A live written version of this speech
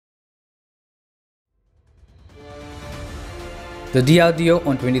The DRDO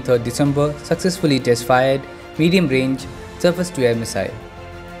on 23rd December successfully test-fired medium-range surface-to-air missile.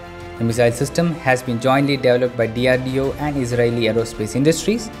 The missile system has been jointly developed by DRDO and Israeli Aerospace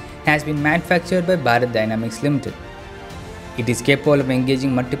Industries and has been manufactured by Bharat Dynamics Limited. It is capable of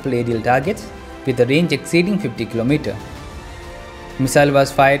engaging multiple aerial targets with a range exceeding 50 km. The missile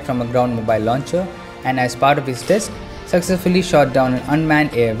was fired from a ground mobile launcher and as part of its test, successfully shot down an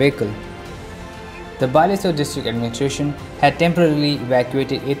unmanned air vehicle. The Balisor District Administration had temporarily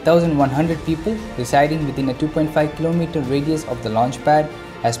evacuated 8,100 people residing within a 2.5 km radius of the launch pad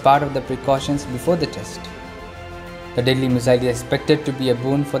as part of the precautions before the test. The deadly missile is expected to be a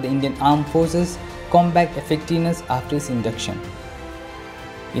boon for the Indian Armed Forces' combat effectiveness after its induction.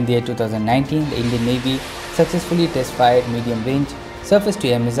 In the year 2019, the Indian Navy successfully test-fired medium-range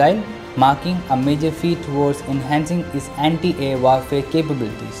surface-to-air missile, marking a major feat towards enhancing its anti-air warfare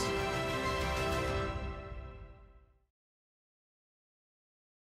capabilities.